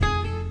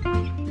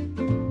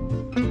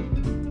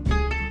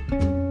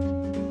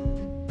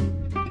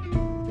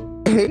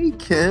Hey,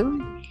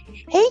 Kim.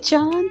 Hey,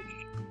 John.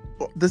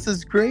 This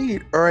is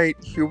great. All right,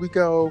 here we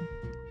go.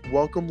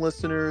 Welcome,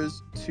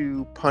 listeners,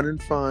 to Pun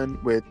and Fun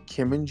with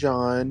Kim and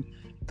John,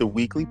 the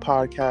weekly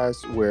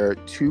podcast where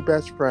two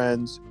best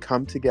friends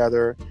come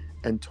together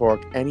and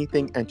talk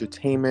anything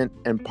entertainment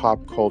and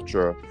pop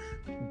culture.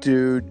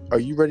 Dude, are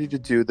you ready to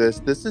do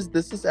this? This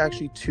is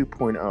actually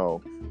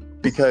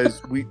 2.0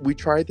 because we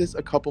tried this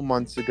a couple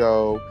months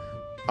ago.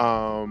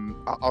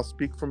 I'll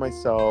speak for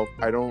myself.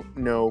 I don't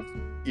know,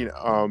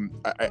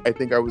 I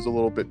think I was a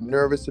little bit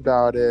nervous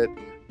about it,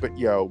 but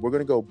yo, we're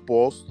gonna go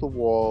balls to the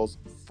walls.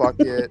 Fuck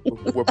it.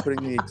 We're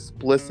putting the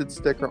explicit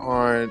sticker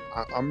on.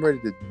 I'm ready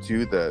to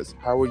do this.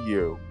 How are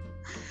you?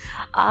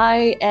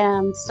 I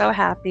am so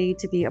happy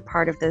to be a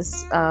part of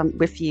this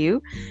with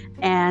you.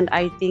 And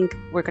I think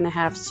we're going to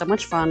have so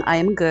much fun. I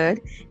am good.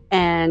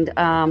 And,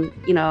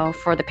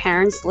 for the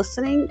parents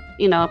listening,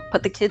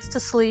 put the kids to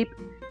sleep.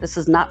 This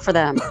is not for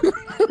them.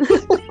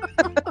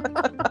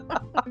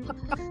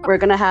 We're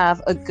going to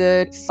have a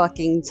good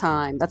fucking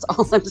time. That's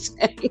all I'm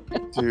saying.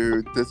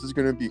 Dude, this is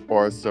going to be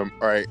awesome.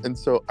 All right. And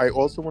so I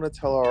also want to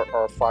tell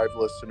our five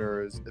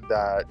listeners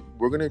that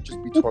we're going to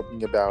just be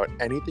talking about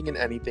anything and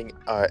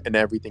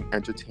everything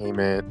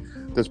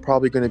entertainment. There's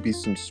probably going to be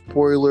some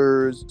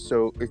spoilers.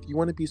 So if you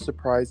want to be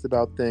surprised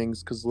about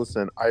things, because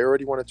listen, I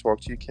already want to talk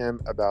to you,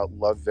 Kim, about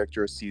Love,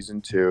 Victor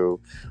Season 2.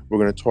 We're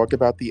going to talk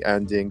about the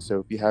ending.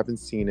 So if you haven't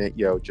seen it,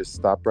 just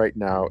stop right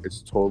now.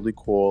 It's totally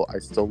cool. I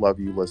still love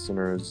you,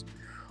 listeners.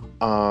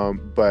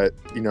 But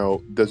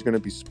there's going to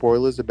be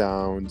spoilers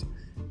abound.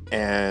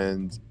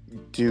 And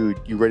dude,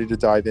 you ready to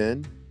dive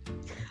in?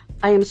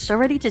 I am so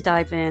ready to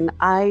dive in.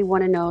 I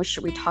want to know,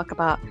 should we talk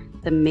about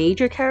the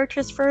major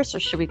characters first, or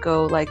should we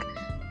go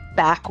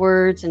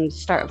backwards and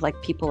start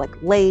with people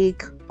like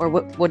Lake, or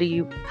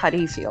how do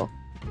you feel?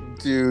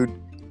 Dude,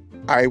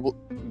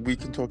 we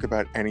can talk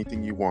about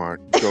anything you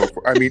want. Go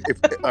for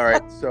all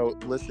right, so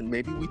listen,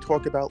 maybe we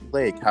talk about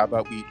Lake. How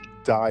about we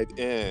dive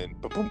in?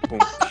 Boom, boom.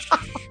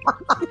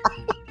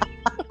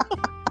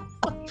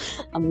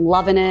 I'm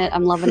loving it.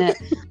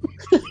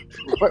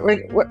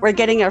 We're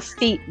getting our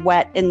feet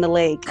wet in the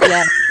lake.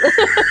 Yeah.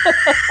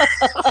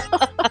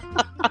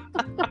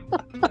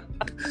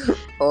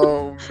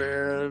 Oh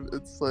man,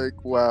 it's like,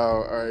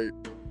 wow. All right.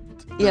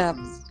 Yeah.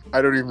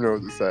 I don't even know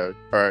what to say.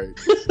 All right.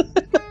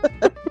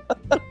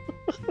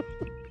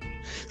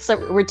 So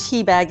we're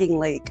teabagging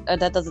Lake.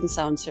 That doesn't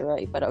sound too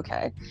right, but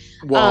okay.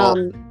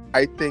 Well,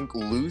 I think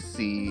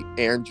Lucy,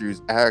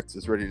 Andrew's ex,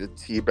 is ready to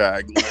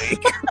teabag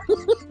Lake.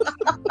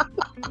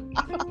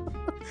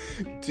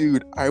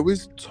 Dude, I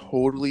was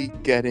totally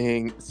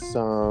getting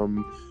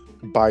some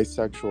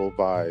bisexual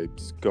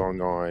vibes going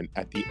on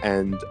at the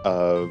end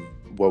of,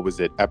 what was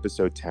it,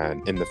 episode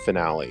 10 in the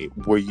finale.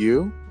 Were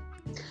you?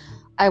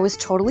 I was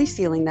totally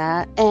feeling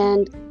that.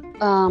 And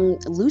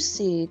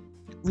Lucy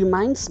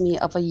reminds me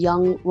of a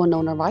young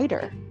Winona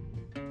Ryder.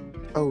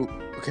 Oh,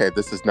 okay.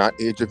 This is not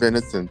Age of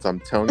Innocence. I'm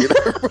telling you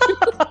that.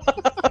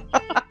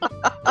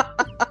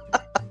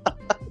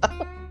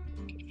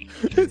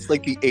 It's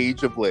like the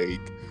Age of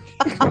Lake.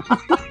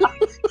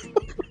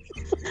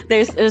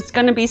 There's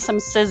going to be some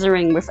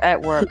scissoring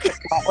at work.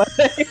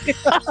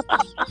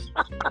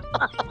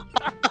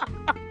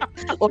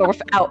 Or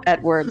without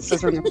Edward,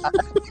 scissoring without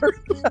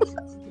Edward.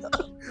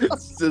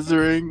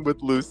 Scissoring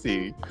with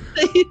Lucy.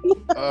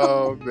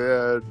 Oh,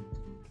 man.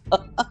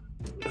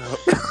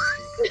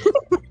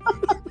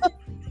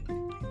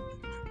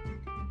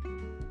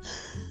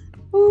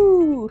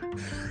 Ooh.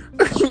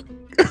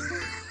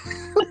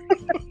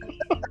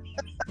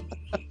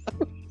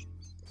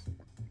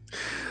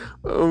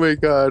 Oh my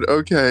god.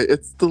 Okay,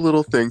 it's the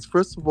little things.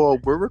 First of all,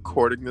 we're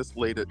recording this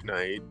late at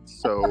night,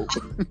 so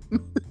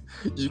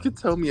you can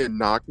tell me a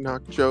knock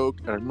joke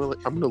and I'm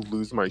gonna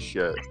lose my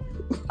shit.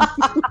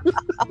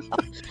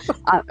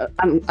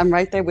 I'm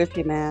right there with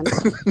you, man.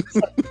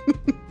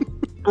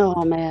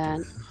 Oh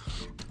man.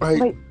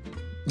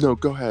 No,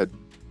 go ahead.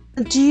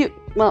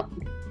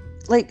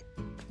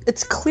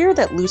 It's clear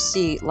that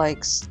Lucy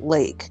likes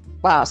Lake.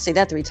 Wow, say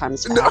that 3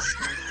 times fast.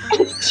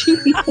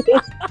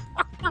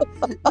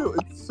 No,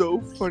 it's so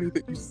funny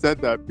that you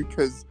said that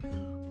because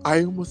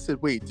I almost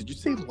said, wait, did you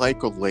say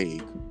like or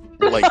lake?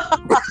 Like.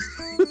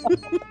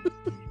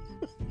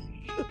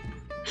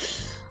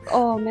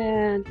 Oh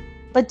man.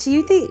 But do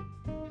you think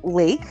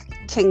Lake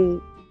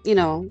can,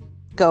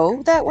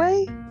 go that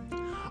way?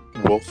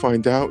 We'll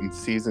find out in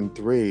season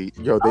 3.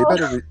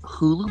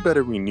 Hulu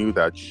better renew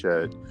that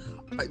shit.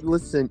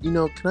 Listen, can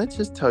I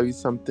just tell you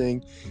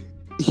something?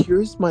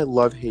 Here's my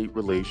love-hate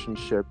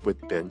relationship with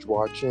binge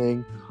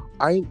watching.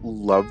 I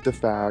love the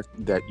fact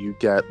that you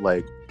get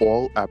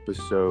all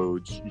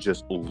episodes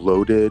just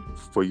loaded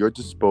for your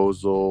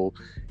disposal.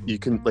 You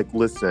can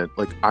listen,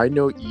 I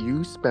know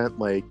you spent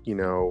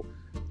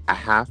a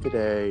half a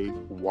day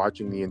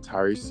watching the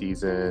entire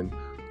season.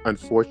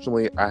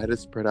 Unfortunately, I had to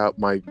spread out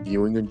my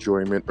viewing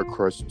enjoyment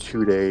across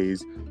 2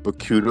 days, but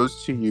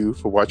kudos to you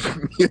for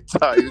watching the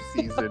entire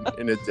season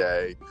in a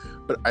day.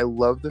 But I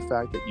love the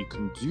fact that you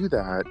can do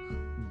that.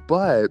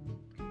 But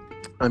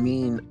I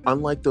mean,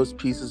 unlike those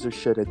pieces of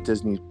shit at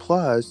Disney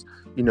Plus,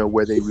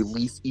 where they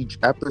release each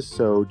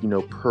episode,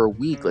 per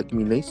week, like, I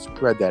mean, they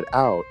spread that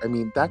out. I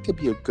mean, that could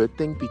be a good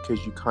thing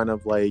because you kind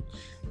of like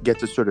get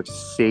to sort of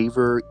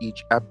savor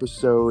each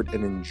episode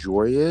and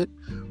enjoy it.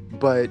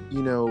 But,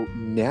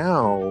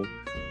 now,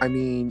 I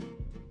mean,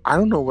 I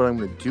don't know what I'm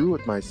going to do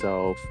with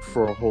myself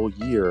for a whole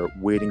year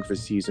waiting for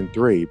season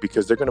 3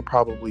 because they're going to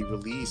probably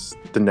release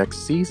the next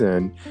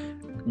season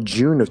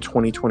June of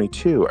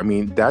 2022. I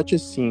mean, that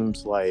just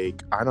seems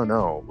like, I don't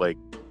know, like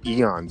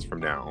eons from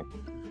now.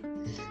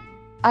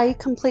 I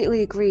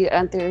completely agree.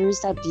 And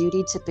there's that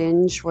beauty to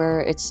binge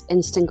where it's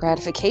instant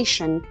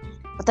gratification.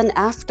 But then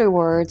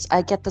afterwards,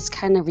 I get this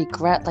kind of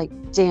regret, like,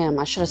 damn,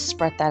 I should have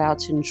spread that out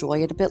to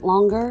enjoy it a bit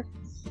longer.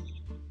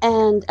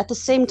 And at the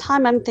same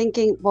time, I'm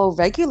thinking, well,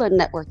 regular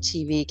network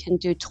TV can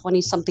do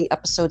 20-something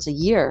episodes a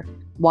year.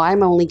 Why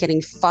am I only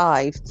getting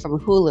 5 from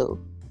Hulu?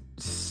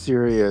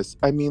 Serious.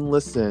 I mean,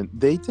 listen,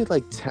 they did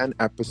like 10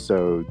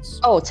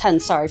 episodes. Oh, 10,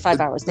 sorry, 5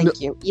 hours. Thank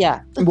you.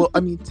 Yeah. Well, I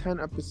mean, 10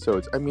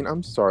 episodes. I mean,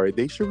 I'm sorry.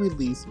 They should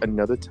release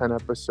another 10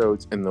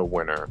 episodes in the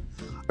winter.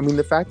 I mean,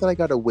 the fact that I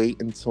gotta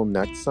wait until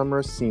next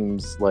summer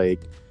seems kind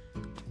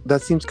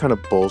of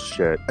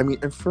bullshit. I mean,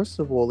 and first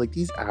of all, like,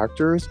 these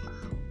actors,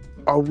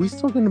 are we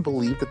still going to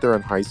believe that they're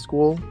in high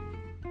school?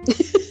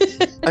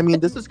 I mean,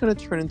 this is going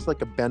to turn into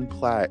like a Ben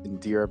Platt and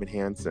Dear Evan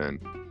Hansen.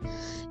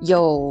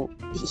 Yo,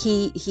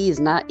 he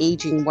is not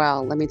aging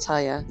well, let me tell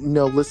you.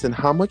 No, listen,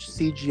 how much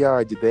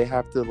CGI did they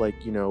have to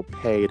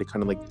pay to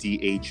kind of like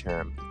de-age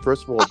him?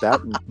 First of all,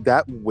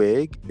 that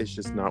wig is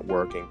just not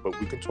working, but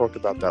we can talk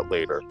about that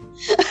later.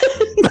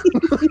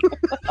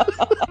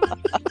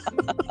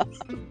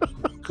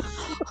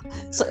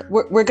 So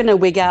we're gonna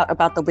wig out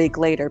about the wig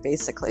later,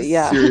 basically.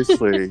 Yeah.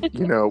 Seriously,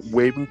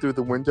 waving through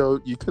the window,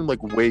 you can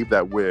like wave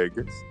that wig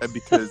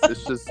because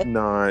it's just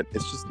not.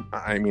 It's just.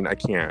 I mean, I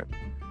can't.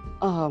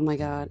 Oh my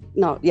God.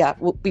 No. Yeah.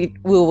 We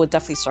will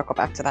definitely circle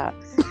back to that.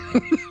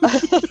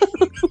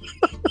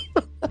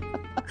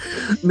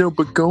 No,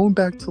 but going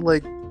back to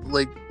like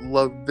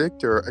Love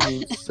Victor. I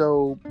mean,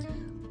 so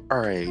all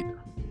right.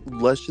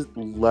 Let's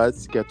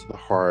get to the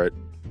heart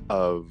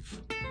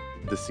of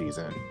the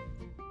season.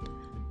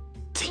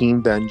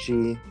 Team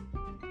Benji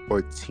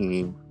or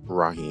Team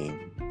Raheem?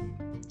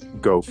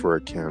 Go for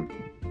it, Kim.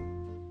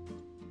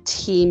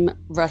 Team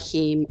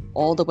Raheem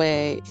all the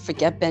way.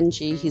 Forget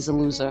Benji, he's a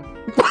loser.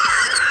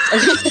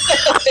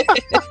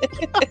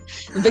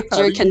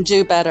 Victor can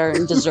do better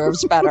and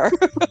deserves better.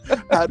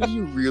 How do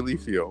you really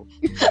feel?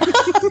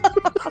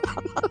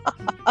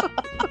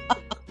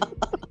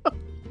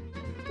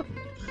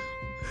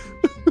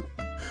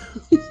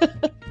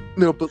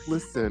 No, but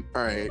listen,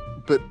 all right,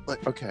 but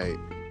like, okay,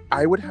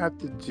 I would have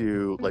to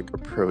do like a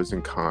pros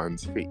and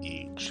cons for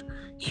each.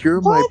 Here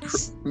are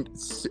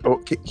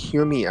okay,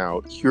 hear me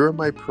out. Here are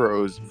my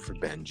pros for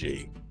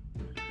Benji.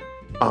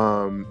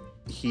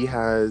 He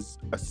has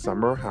a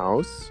summer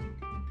house.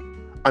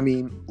 I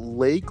mean,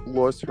 Lake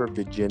lost her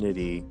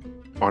virginity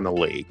on a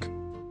lake.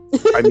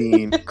 I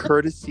mean,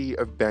 courtesy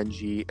of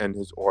Benji and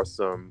his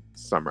awesome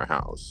summer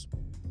house.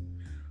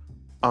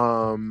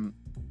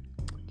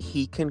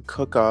 He can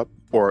cook up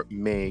or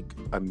make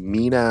a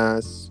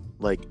mean-ass,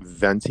 like,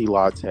 venti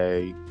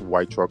latte,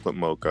 white chocolate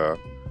mocha.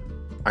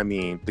 I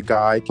mean, the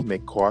guy can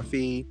make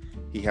coffee.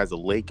 He has a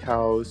lake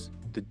house.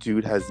 The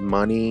dude has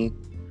money.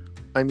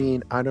 I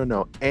mean, I don't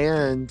know.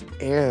 And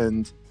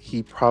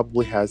he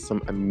probably has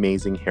some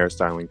amazing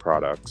hairstyling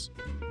products.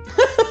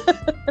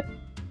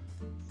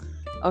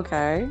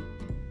 Okay.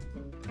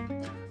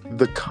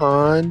 The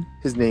con,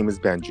 his name is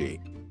Benji.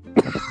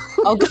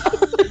 Oh, God.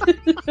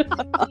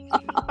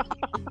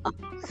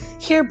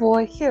 Here,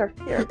 boy. Here.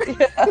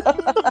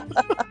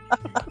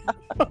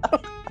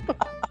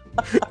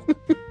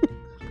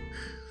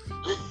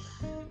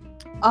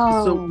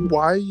 So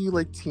why are you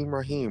like Team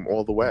Raheem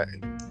all the way?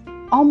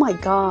 Oh my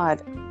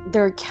God.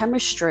 Their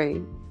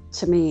chemistry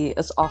to me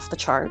is off the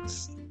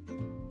charts.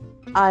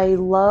 I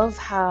love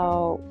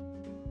how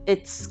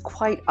it's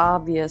quite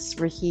obvious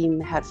Raheem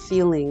had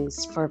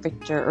feelings for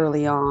Victor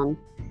early on.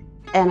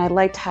 And I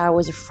liked how it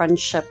was a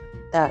friendship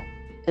that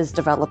is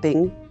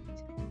developing.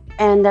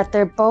 And that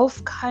they're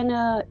both kind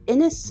of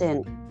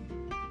innocent,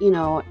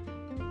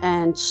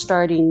 and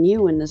starting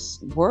new in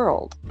this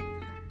world.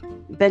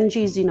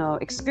 Benji's,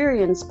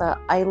 experienced, but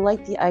I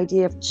like the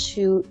idea of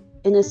two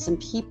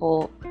innocent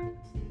people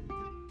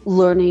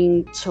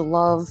learning to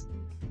love,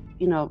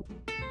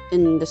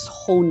 in this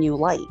whole new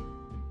light.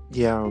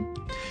 Yeah.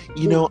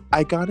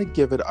 I gotta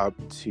give it up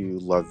to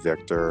Love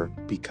Victor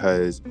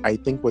because I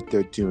think what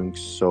they're doing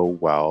so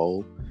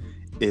well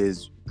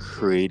is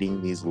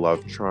creating these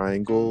love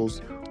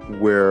triangles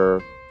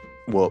where,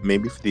 well,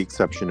 maybe for the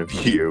exception of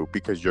you,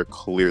 because you're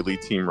clearly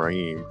Team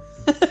Raheem.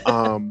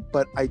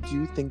 But I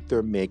do think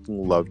they're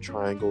making love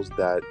triangles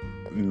that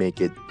make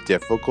it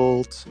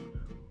difficult.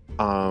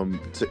 To,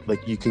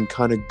 like, you can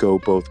kind of go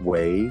both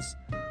ways.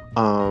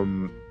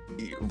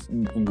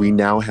 We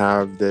now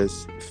have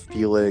this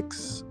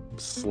Felix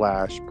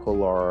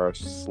 /Pilar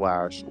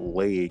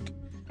 /Lake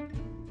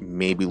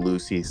maybe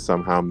Lucy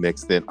somehow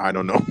mixed in. I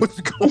don't know what's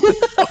going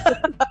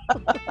on.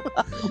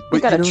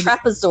 We got a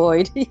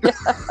trapezoid.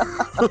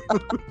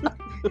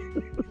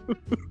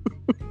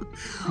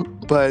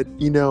 But,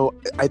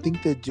 I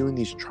think they're doing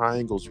these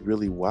triangles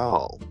really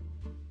well.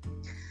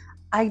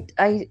 I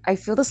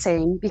feel the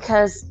same,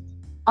 because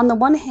on the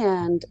one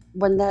hand,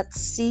 when that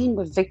scene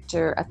with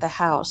Victor at the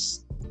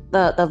house,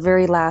 the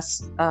very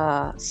last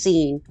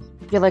scene,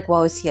 you're like,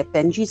 well, is he at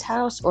Benji's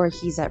house or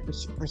he's at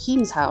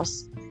Raheem's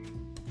house?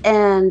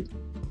 And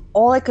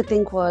all I could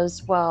think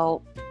was,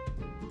 well,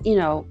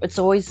 it's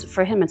always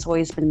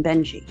been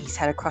Benji. He's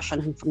had a crush on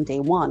him from day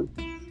one.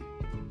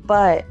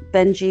 But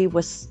Benji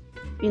was,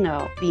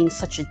 being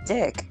such a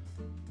dick.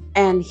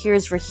 And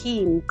here's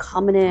Raheem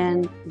coming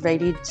in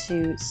ready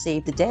to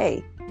save the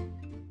day.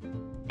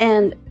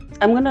 And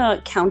I'm going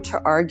to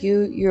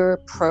counter-argue your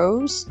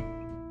pros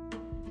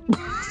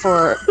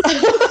for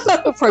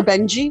for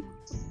Benji.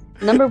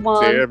 Number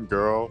one. Damn,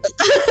 girl.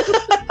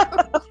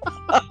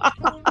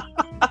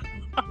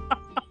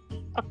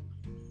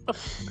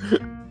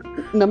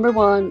 Number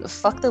one,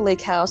 fuck the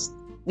lake house.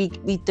 We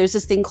there's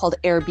this thing called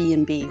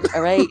Airbnb,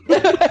 all right?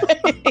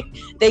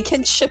 They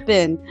can chip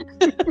in.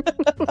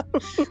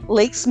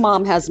 Lake's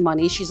mom has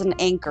money. She's an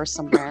anchor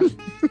somewhere.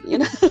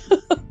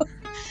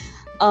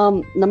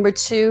 Number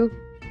two,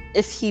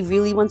 if he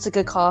really wants a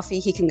good coffee,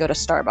 he can go to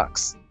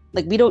Starbucks.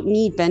 Like, we don't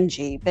need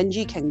Benji.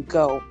 Benji can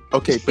go.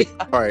 Okay, but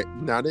all right,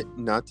 not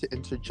to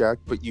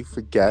interject, but you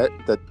forget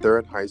that they're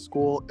in high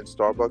school and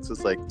Starbucks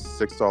is like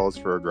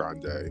 $6 for a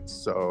grande.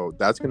 So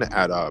that's gonna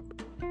add up.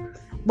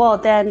 Well,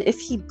 then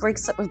if he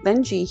breaks up with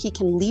Benji, he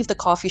can leave the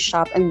coffee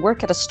shop and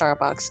work at a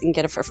Starbucks and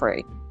get it for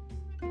free.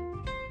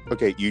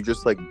 Okay, you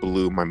just like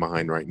blew my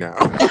mind right now.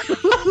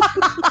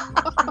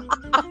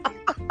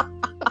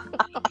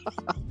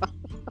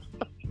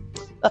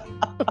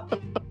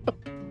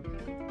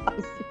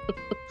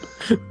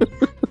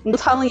 I'm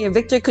telling you,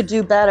 Victor could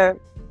do better.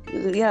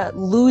 Yeah,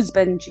 lose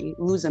Benji.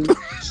 Lose him.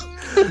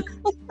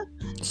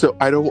 So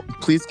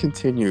please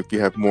continue if you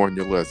have more on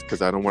your list,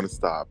 because I don't want to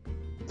stop.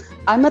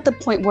 I'm at the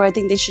point where I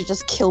think they should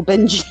just kill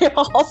Benji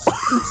off.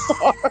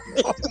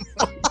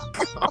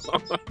 I'm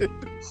sorry.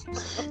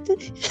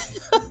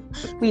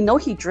 We know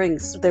he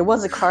drinks. There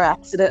was a car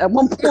accident at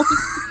one point.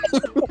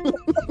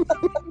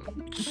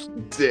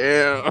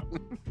 Damn.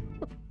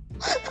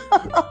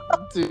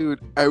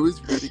 Dude, I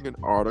was reading an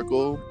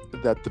article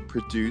that the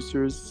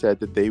producers said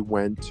that they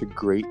went to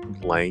great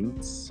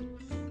lengths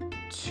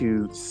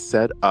to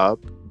set up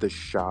the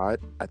shot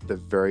at the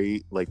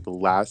very, the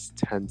last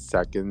 10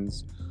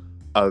 seconds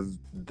of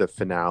the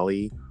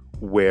finale,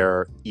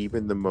 where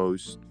even the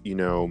most,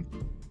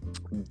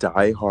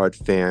 diehard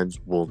fans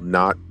will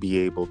not be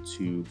able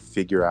to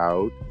figure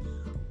out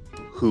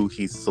who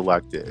he's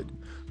selected.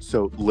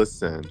 So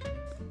listen,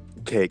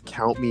 okay,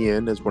 count me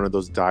in as one of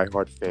those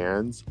diehard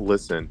fans.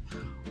 Listen,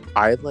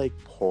 I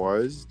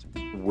paused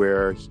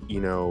where,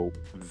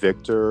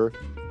 Victor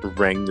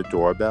rang the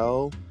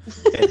doorbell.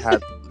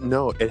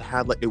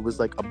 It was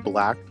like a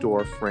black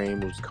door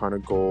frame. It was kind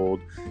of gold.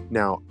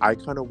 Now, I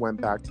kind of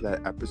went back to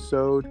that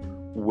episode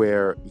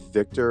where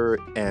Victor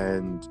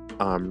and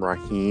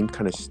Raheem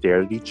kind of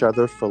stared at each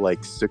other for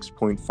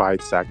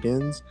 6.5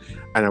 seconds.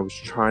 And I was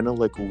trying to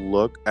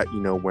look at,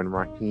 when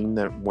Raheem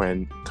that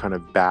went kind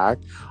of back,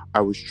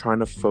 I was trying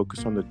to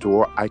focus on the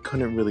door. I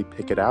couldn't really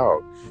pick it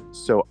out.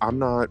 So I'm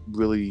not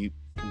really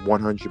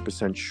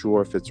 100%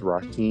 sure if it's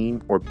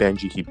Raheem or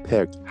Benji he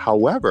picked.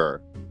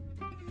 However,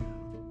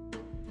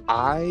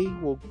 I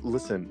will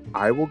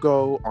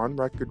go on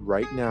record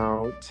right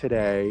now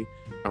today,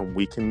 and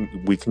we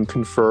can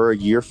confer a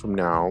year from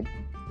now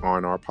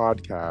on our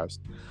podcast.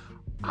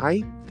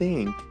 I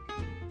think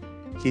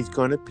he's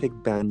going to pick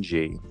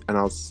Benji, and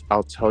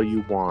I'll tell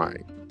you why.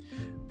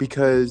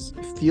 Because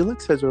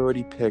Felix has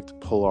already picked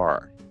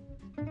Pilar.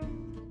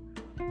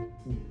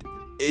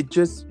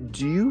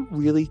 Do you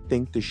really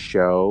think the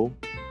show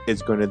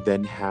is going to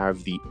then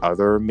have the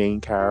other main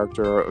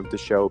character of the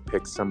show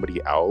pick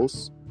somebody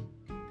else?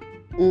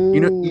 Do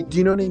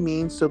you know what I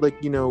mean? So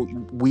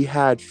we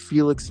had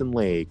Felix and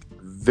Lake,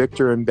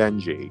 Victor and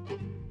Benji.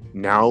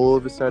 Now all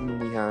of a sudden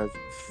we have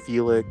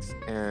Felix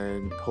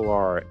and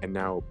Pilar, and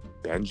now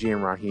Benji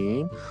and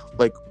Raheem.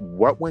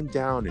 What went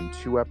down in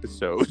 2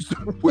 episodes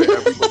where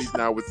everybody's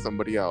now with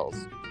somebody else?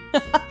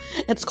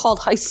 It's called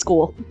high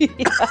school.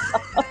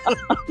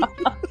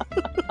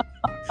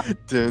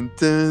 Dun,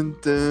 dun,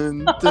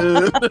 dun,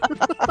 dun.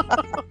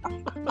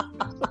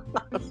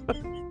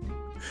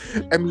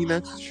 I mean,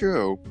 that's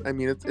true. I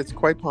mean, it's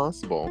quite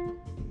possible.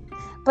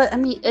 But I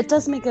mean, it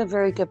does make a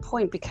very good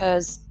point,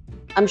 because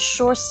I'm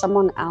sure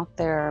someone out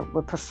there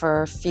would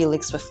prefer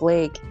Felix with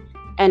Lake,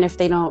 and if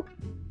they don't,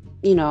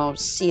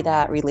 see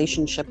that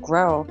relationship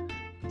grow,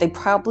 they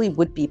probably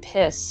would be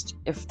pissed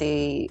if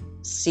they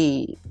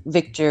see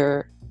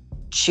Victor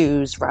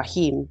choose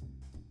Raheem.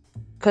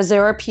 Because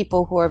there are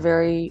people who are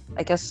very,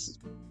 I guess,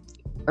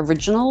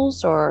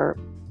 originals or,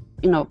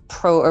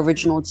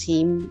 pro-original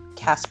team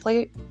cast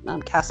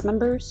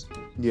members.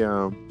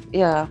 Yeah.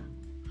 Yeah.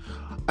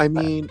 I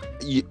mean,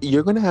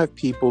 you're gonna have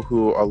people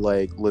who are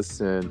like,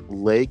 listen,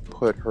 Lake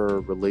put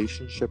her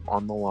relationship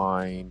on the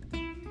line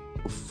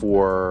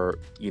for,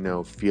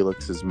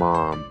 Felix's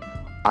mom.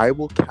 I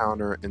will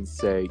counter and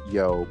say,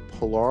 yo,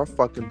 Pilar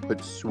fucking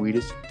put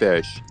Swedish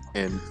fish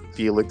in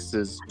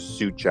Felix's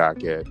suit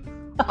jacket.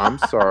 I'm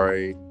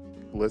sorry.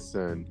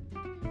 Listen,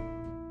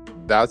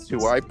 that's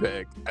who I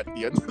pick at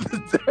the end of the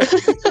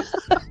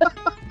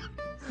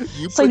day.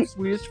 You So put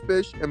Swedish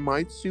fish in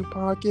my suit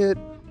pocket,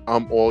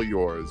 I'm all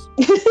yours.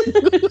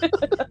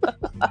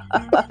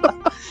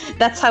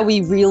 that's how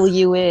we reel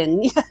you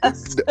in.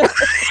 Yes.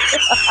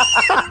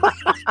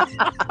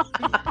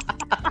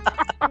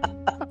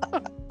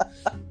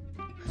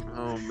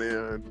 Oh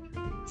man.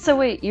 So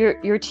wait,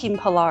 you're Team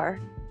Pilar.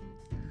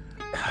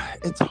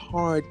 It's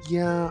hard.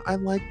 Yeah, I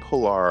like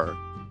Pilar.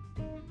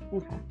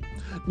 Okay.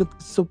 No,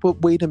 so but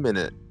wait a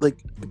minute. Like,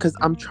 because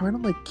I'm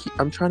trying to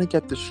I'm trying to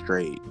get this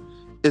straight.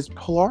 Is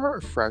Pilar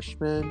a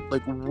freshman?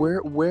 Like,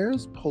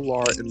 where's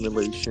Pilar in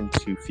relation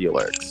to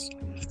Felix?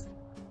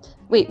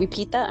 Wait,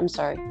 repeat that. I'm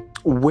sorry.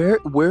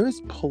 Where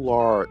is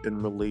Pilar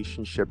in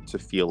relationship to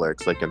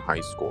Felix, like in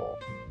high school?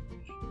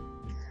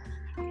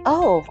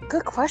 Oh,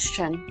 good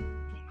question.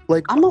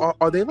 Like, I'm a,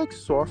 are they like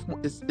sophomore?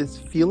 Is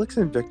Felix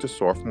and Victor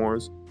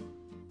sophomores?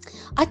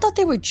 I thought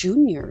they were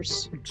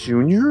juniors.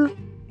 Junior?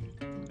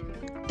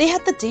 They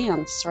had the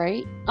dance,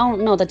 right? Oh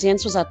no, the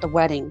dance was at the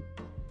wedding.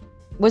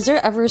 Was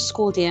there ever a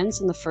school dance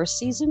in the first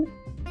season?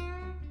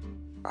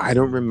 I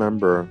don't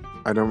remember.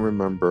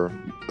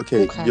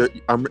 Okay,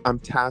 Okay. I'm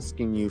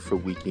tasking you for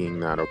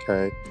wikiing that.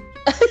 Okay.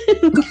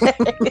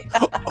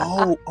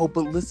 Okay.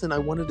 But listen, I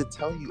wanted to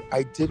tell you,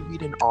 I did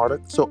read an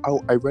article. So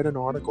I read an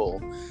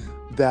article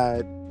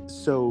that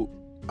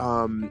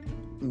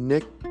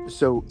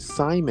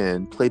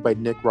Simon, played by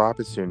Nick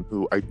Robinson,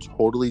 who I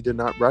totally did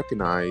not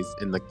recognize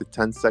in like the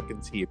 10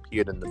 seconds he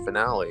appeared in the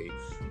finale,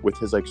 with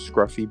his like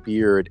scruffy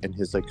beard and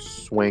his like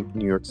swank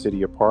New York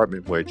City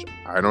apartment, which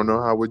I don't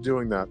know how we're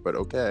doing that, but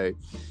okay.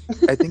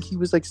 I think he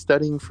was like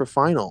studying for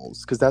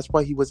finals, because that's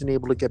why he wasn't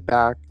able to get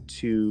back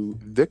to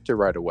Victor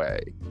right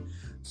away.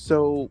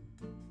 So,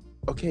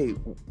 okay,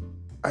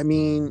 I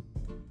mean,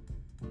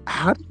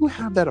 how do you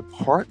have that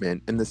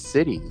apartment in the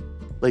city?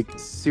 Like,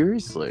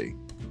 seriously.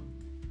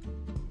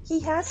 He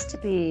has to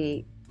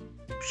be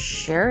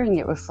sharing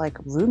it with like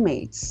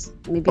roommates.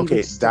 Maybe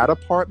Okay, that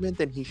apartment,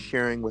 then he's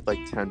sharing with like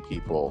 10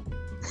 people.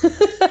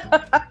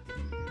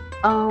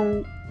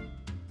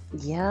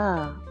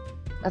 Yeah,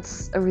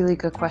 that's a really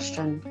good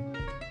question.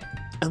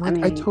 And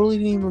like, I totally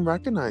didn't even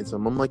recognize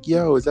him. I'm like,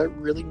 yo, is that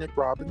really Nick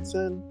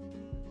Robinson?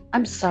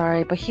 I'm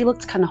sorry, but he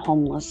looked kind of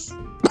homeless.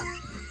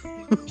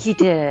 He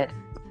did.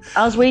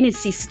 I was waiting to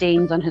see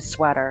stains on his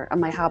sweater. I'm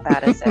like, how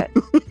bad is it?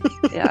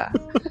 Yeah.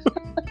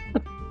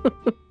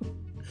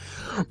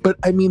 But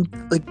I mean,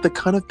 like, the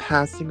kind of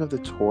passing of the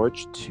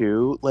torch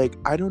too, like,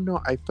 I don't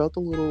know, I felt a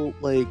little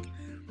like,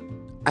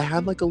 I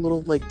had like a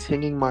little like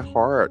tinging my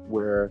heart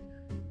where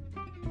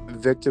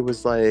Victor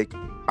was like,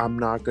 I'm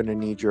not gonna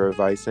need your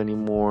advice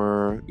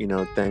anymore,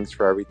 thanks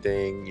for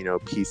everything,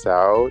 peace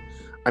out.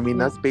 I mean,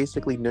 that's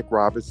basically Nick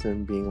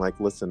Robinson being like,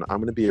 listen, I'm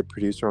gonna be a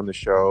producer on the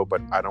show,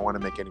 but I don't want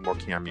to make any more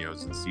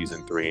cameos in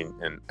season 3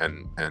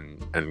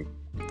 and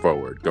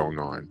forward going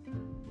on.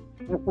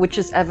 Which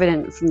is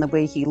evident from the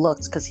way he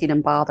looks, because he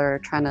didn't bother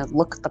trying to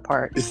look the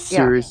part.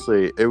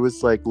 Seriously, yeah. It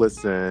was like,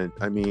 listen,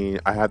 I mean,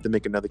 I have to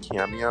make another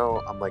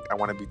cameo. I'm like, I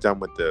want to be done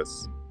with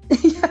this.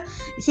 Yeah,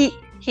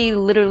 he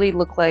literally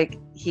looked like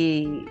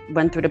he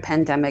went through the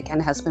pandemic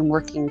and has been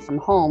working from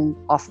home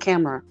off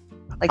camera.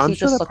 Like, he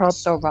just looked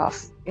so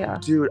rough. Yeah,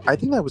 dude, I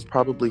think that was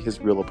probably his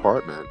real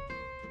apartment.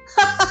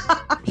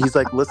 He's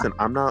like, listen,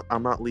 I'm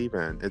not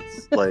leaving.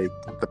 It's like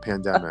the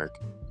pandemic.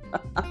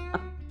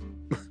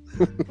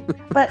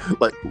 But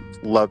like,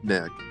 love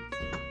Nick.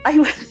 I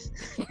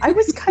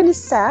was kind of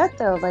sad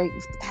though, like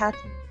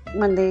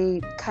when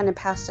they kind of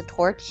passed the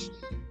torch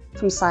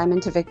from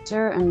Simon to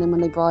Victor, and then when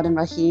they brought in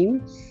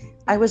Raheem,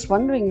 I was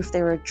wondering if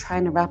they were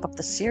trying to wrap up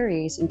the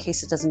series in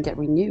case it doesn't get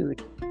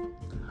renewed.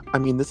 I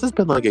mean, this has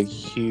been like a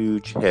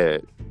huge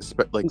hit,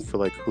 like for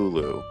like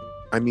Hulu.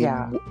 I mean,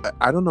 yeah.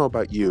 I don't know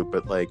about you,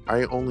 but like,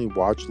 I only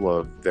watch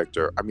Love,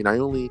 Victor. I mean,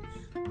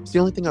 it's the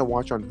only thing I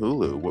watch on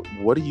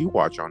Hulu. What do you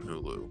watch on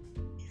Hulu?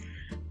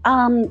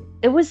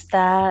 It was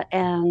that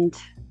and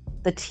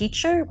The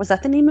Teacher. Was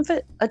that the name of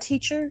it? A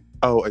Teacher?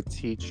 Oh, A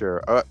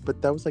Teacher.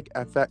 But that was like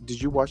FX.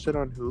 Did you watch it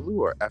on Hulu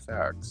or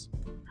FX?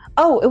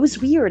 Oh, it was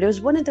weird. It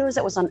was one of those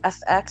that was on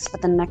FX,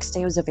 but the next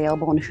day it was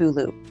available on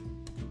Hulu.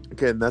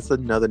 Okay, and that's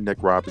another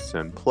Nick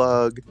Robinson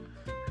plug.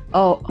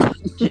 Oh,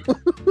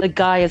 the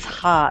guy is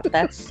hot.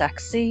 That's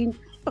sexy.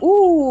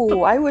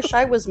 Ooh, I wish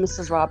I was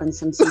Mrs.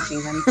 Robinson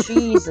teaching him.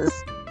 Jesus.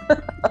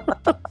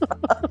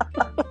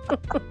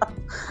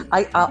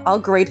 I'll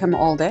grade him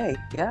all day.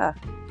 Yeah.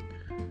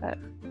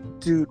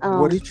 Dude,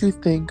 what did you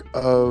think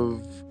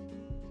of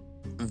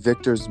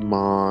Victor's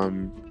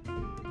mom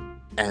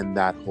and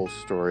that whole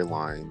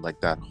storyline?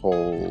 Like, that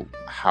whole,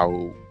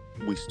 how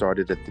we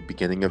started at the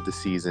beginning of the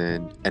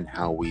season and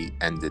how we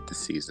ended the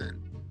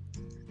season.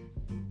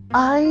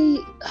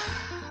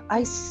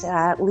 I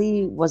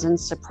sadly wasn't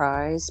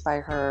surprised by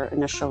her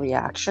initial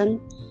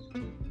reaction.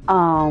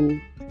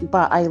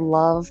 But I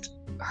loved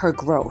her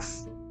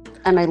growth.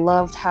 And I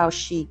loved how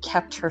she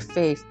kept her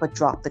faith but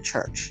dropped the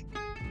church.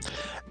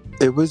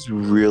 It was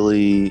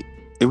really,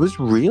 it was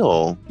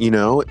real, you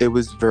know, it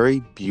was very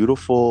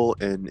beautiful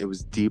and it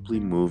was deeply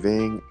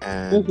moving.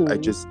 And I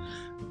Mm-hmm. just,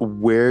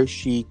 where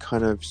she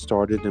kind of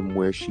started and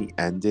where she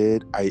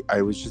ended,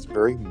 I was just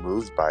very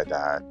moved by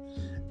that.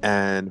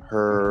 And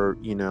her,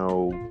 you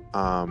know,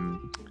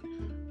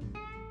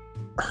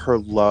 her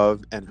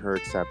love and her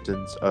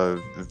acceptance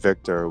of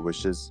Victor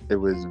was just, it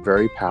was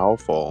very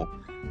powerful.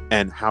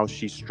 And how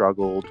she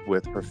struggled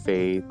with her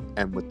faith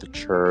and with the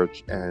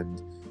church,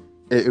 and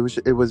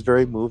it was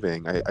very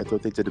moving. I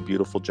thought they did a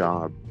beautiful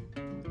job.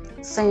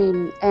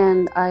 Same.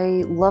 And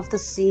I love the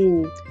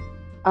scene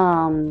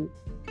um,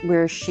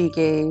 where she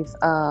gave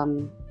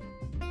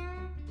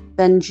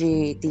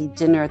Benji the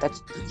dinner that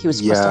he was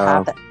supposed to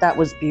Yeah. have. That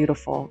was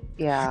beautiful.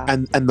 Yeah.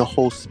 And the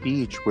whole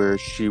speech where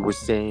she was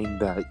saying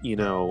that, you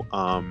know,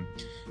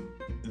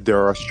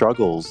 there are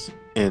struggles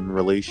in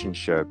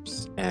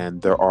relationships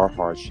and there are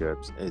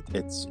hardships.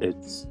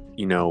 It's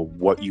you know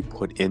what you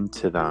put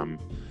into them,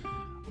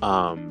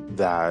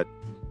 that,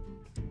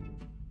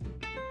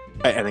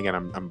 and again,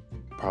 I'm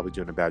probably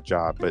doing a bad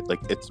job, but like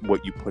it's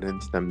what you put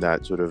into them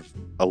that sort of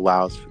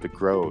allows for the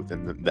growth.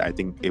 And I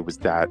think it was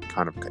that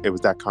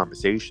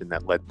conversation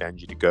that led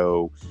Benji to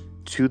go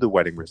to the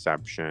wedding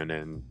reception,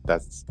 and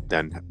that's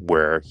then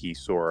where he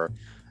saw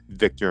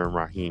Victor and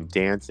Raheem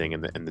dancing,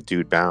 and the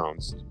dude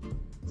bounced.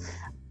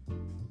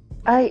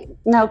 I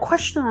now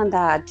question on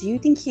that. Do you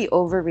think he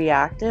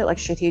overreacted? Like,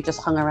 should he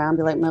just hung around and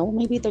be like, well,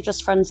 maybe they're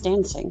just friends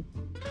dancing?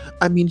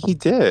 I mean, he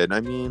did.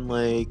 I mean,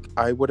 like,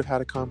 I would have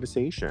had a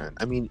conversation.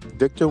 I mean,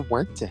 Victor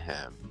went to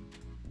him,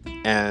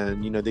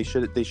 and you know they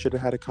should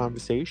have had a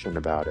conversation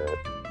about it.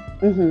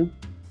 Mm-hmm.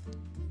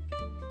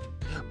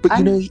 But you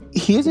I'm. know,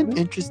 here's an Mhm.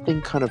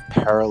 interesting kind of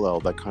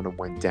parallel that kind of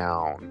went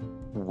down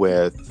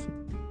with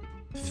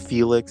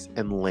Felix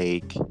and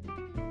Lake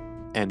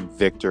and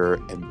Victor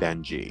and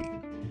Benji.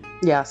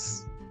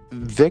 Yes.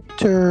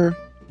 Victor,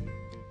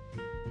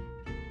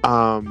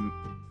 um,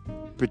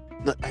 but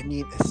I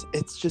mean,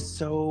 it's just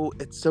so,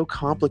 it's so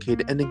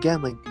complicated. And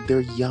again, like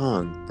they're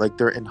young, like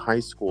they're in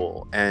high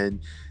school, and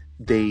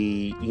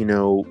they, you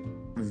know,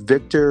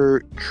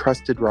 Victor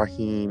trusted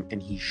Raheem,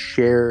 and he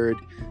shared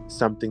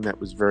something that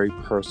was very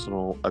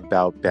personal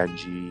about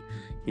Benji.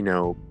 You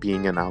know,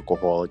 being an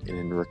alcoholic and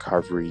in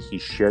recovery, he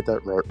shared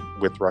that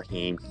with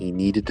Raheem. He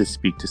needed to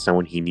speak to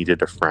someone. He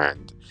needed a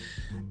friend.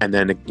 And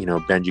then, you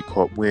know, Benji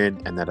caught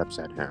wind, and that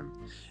upset him.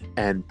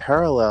 And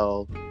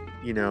parallel,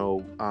 you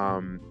know,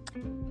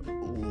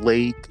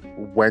 Lake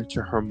went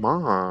to her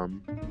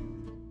mom,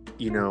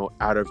 you know,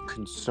 out of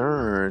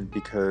concern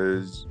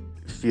because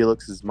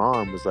Felix's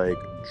mom was like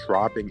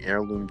dropping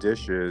heirloom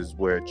dishes,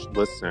 which,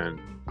 listen,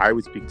 I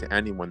would speak to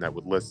anyone that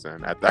would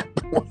listen at that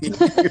point. You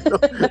know?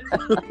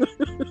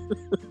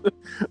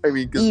 I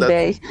mean, because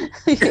eBay.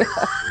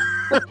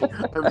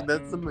 I mean,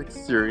 that's some like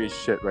serious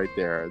shit right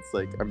there. It's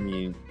like, I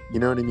mean, you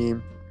know what I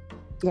mean?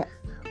 Yeah.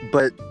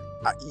 But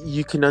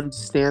you can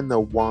understand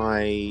though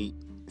why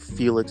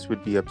Felix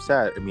would be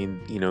upset. I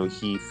mean, you know,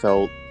 he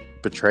felt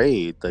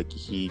betrayed. Like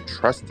he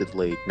trusted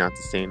Lake not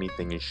to say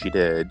anything, and she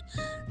did.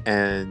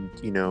 And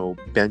you know,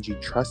 Benji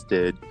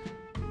trusted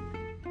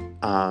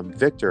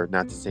Victor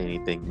not to say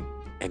anything,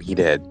 and he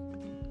did.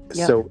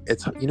 Yep. So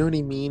it's, you know what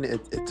I mean?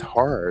 It's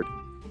hard.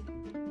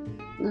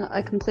 No,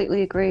 I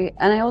completely agree.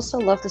 And I also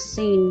love the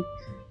scene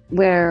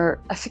where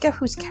I forget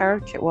whose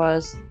character it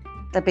was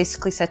that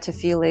basically said to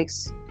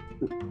Felix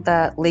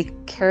that Lake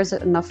cares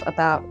enough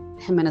about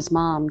him and his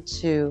mom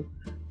to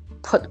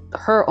put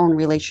her own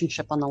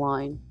relationship on the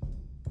line.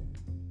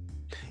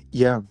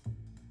 Yeah,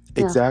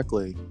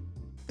 exactly.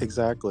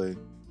 Exactly.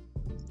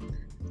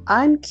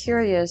 I'm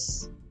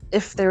curious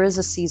if there is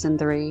a season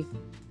 3,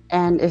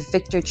 and if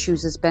Victor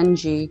chooses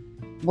Benji,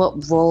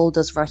 what role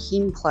does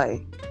Raheem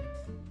play?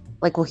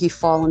 Like, will he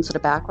fall into the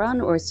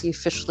background, or is he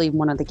officially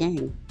one of the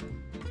gang?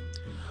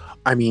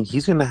 I mean,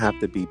 he's going to have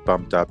to be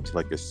bumped up to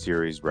like a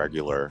series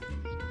regular.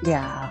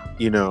 Yeah.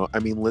 You know, I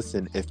mean,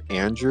 listen, if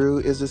Andrew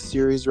is a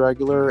series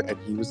regular and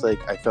he was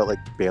like, I felt like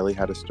Bailey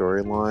had a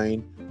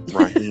storyline,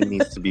 Raheem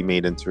needs to be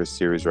made into a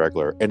series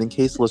regular. And in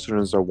case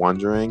listeners are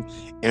wondering,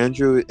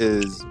 Andrew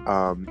is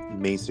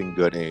Mason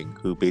Gooding,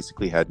 who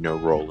basically had no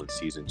role in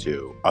season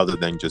 2, other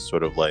than just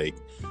sort of like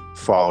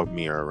followed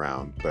me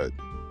around. But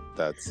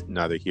that's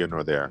neither here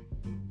nor there.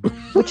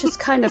 Which is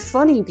kind of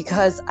funny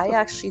because I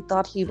actually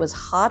thought he was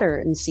hotter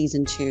in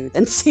season 2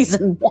 than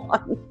season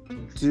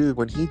 1. Dude,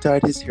 when he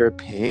dyed his hair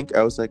pink,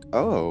 I was like,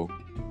 oh.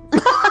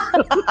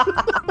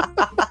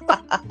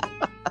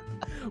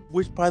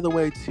 Which, by the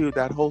way, too,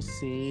 that whole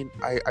scene,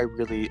 I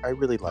really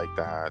like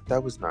that.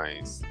 That was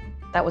nice.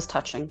 That was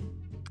touching.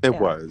 It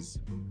was.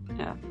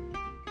 Yeah.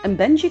 And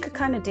Benji could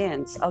kind of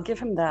dance. I'll give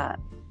him that.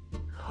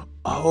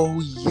 Oh,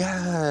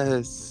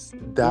 yes.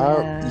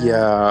 That,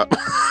 yeah.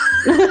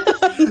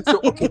 So,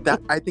 okay,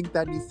 that, I think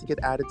that needs to get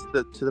added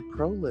to the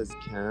pro list,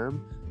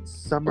 Kim.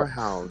 Summer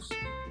House,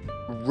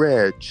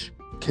 Rich,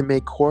 can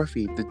make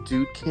coffee. The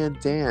dude can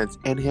dance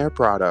and hair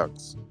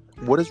products.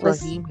 What does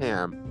Listen, Raheem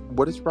have?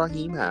 What does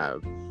Raheem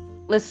have?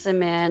 listen,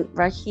 man.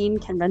 Raheem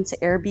can rent an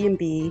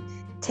Airbnb,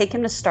 take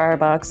him to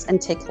Starbucks,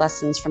 and take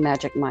lessons from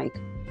Magic Mike.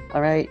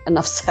 All right,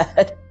 enough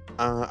said.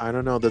 I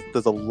don't know.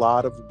 There's a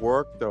lot of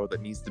work though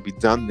that needs to be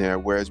done there.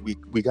 Whereas we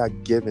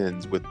got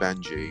Givens with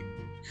Benji.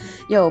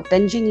 Yo,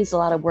 Benji needs a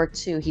lot of work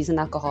too. He's an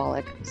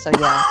alcoholic. So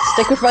yeah,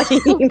 stick with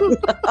Raheem.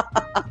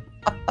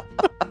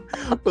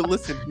 But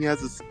listen, he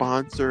has a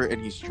sponsor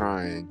and he's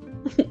trying.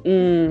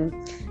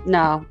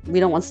 No, we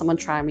don't want someone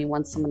trying. We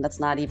want someone that's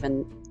not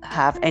even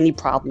have any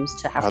problems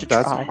to have to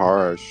That's try.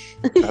 harsh.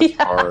 That's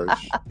Yeah.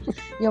 harsh.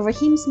 Yo,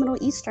 Raheem's Middle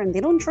Eastern. They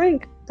don't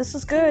drink. This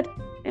is good.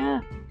 Yeah,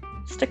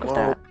 stick with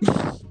Well,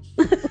 that.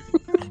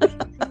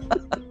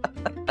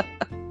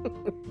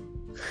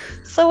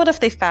 So what if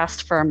they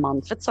fast for a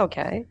month? It's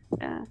okay.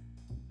 Yeah.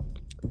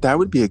 that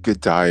would be a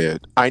good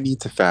diet. I need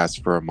to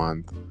fast for a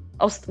month.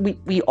 Oh,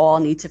 we all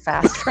need to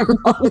fast for a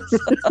month.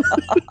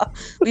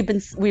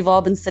 We've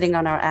all been sitting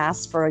on our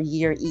ass for a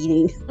year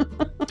eating.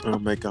 Oh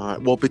my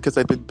god. Well, because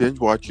I've been binge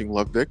watching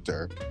Love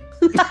Victor.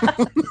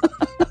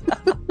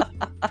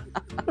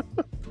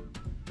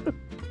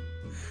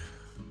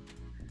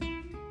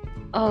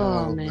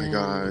 Oh my man.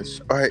 gosh.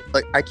 All right,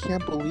 like I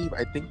can't believe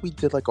I think we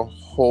did like a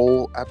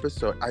whole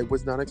episode. I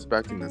was not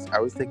expecting this. I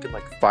was thinking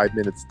like 5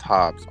 minutes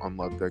tops on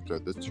Love Victor.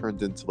 This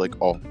turned into like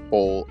a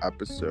whole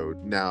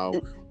episode. Now,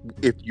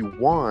 if you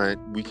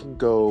want, we can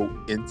go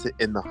into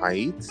In the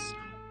Heights,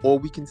 or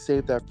we can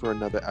save that for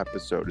another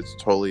episode. It's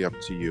totally up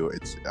to you.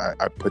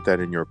 I put that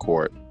in your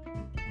court.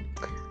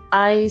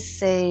 I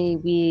say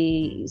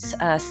we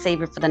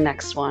save it for the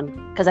next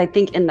one because I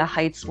think In the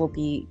Heights will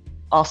be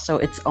also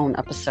its own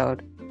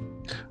episode.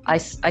 I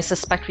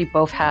suspect we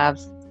both have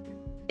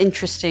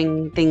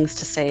interesting things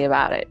to say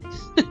about it.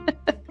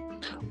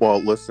 Well,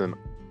 listen,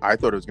 I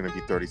thought it was going to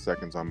be 30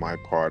 seconds on my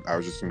part. I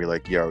was just going to be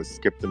like, yo,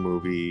 skip the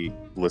movie,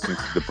 listen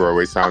to the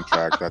Broadway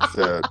soundtrack. That's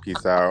it.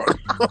 Peace out.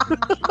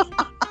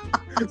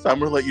 So I'm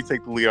going to let you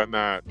take the lead on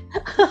that.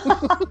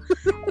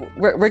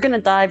 We're going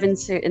to dive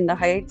into In the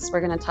Heights.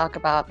 We're going to talk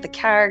about the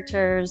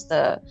characters,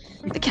 the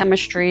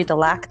chemistry, the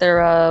lack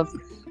thereof.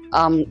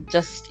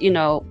 Just,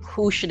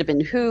 who should have been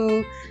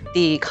who,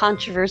 the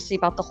controversy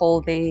about the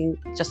whole thing,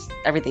 just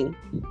everything.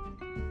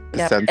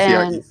 Yep. Essentia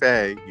And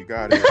Ife, you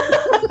got it.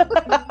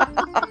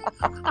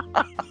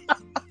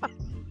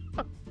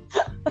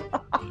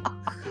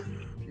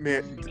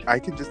 Man, I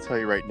can just tell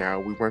you right now,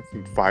 we went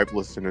from 5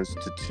 listeners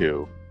to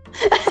 2.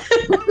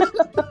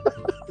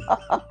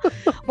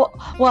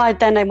 well,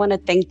 then I want to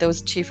thank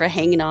those two for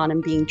hanging on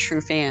and being true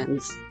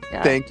fans.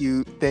 Yeah. Thank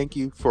you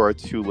for our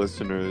 2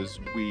 listeners.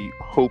 We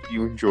hope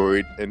you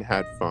enjoyed and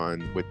had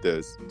fun with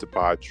this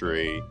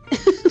debauchery.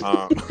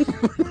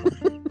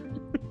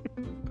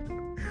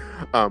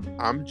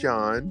 I'm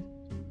John,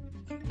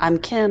 I'm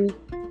Kim.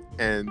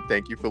 and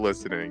thank you for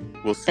listening.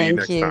 We'll see you Thank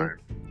next you. time.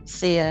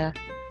 See ya.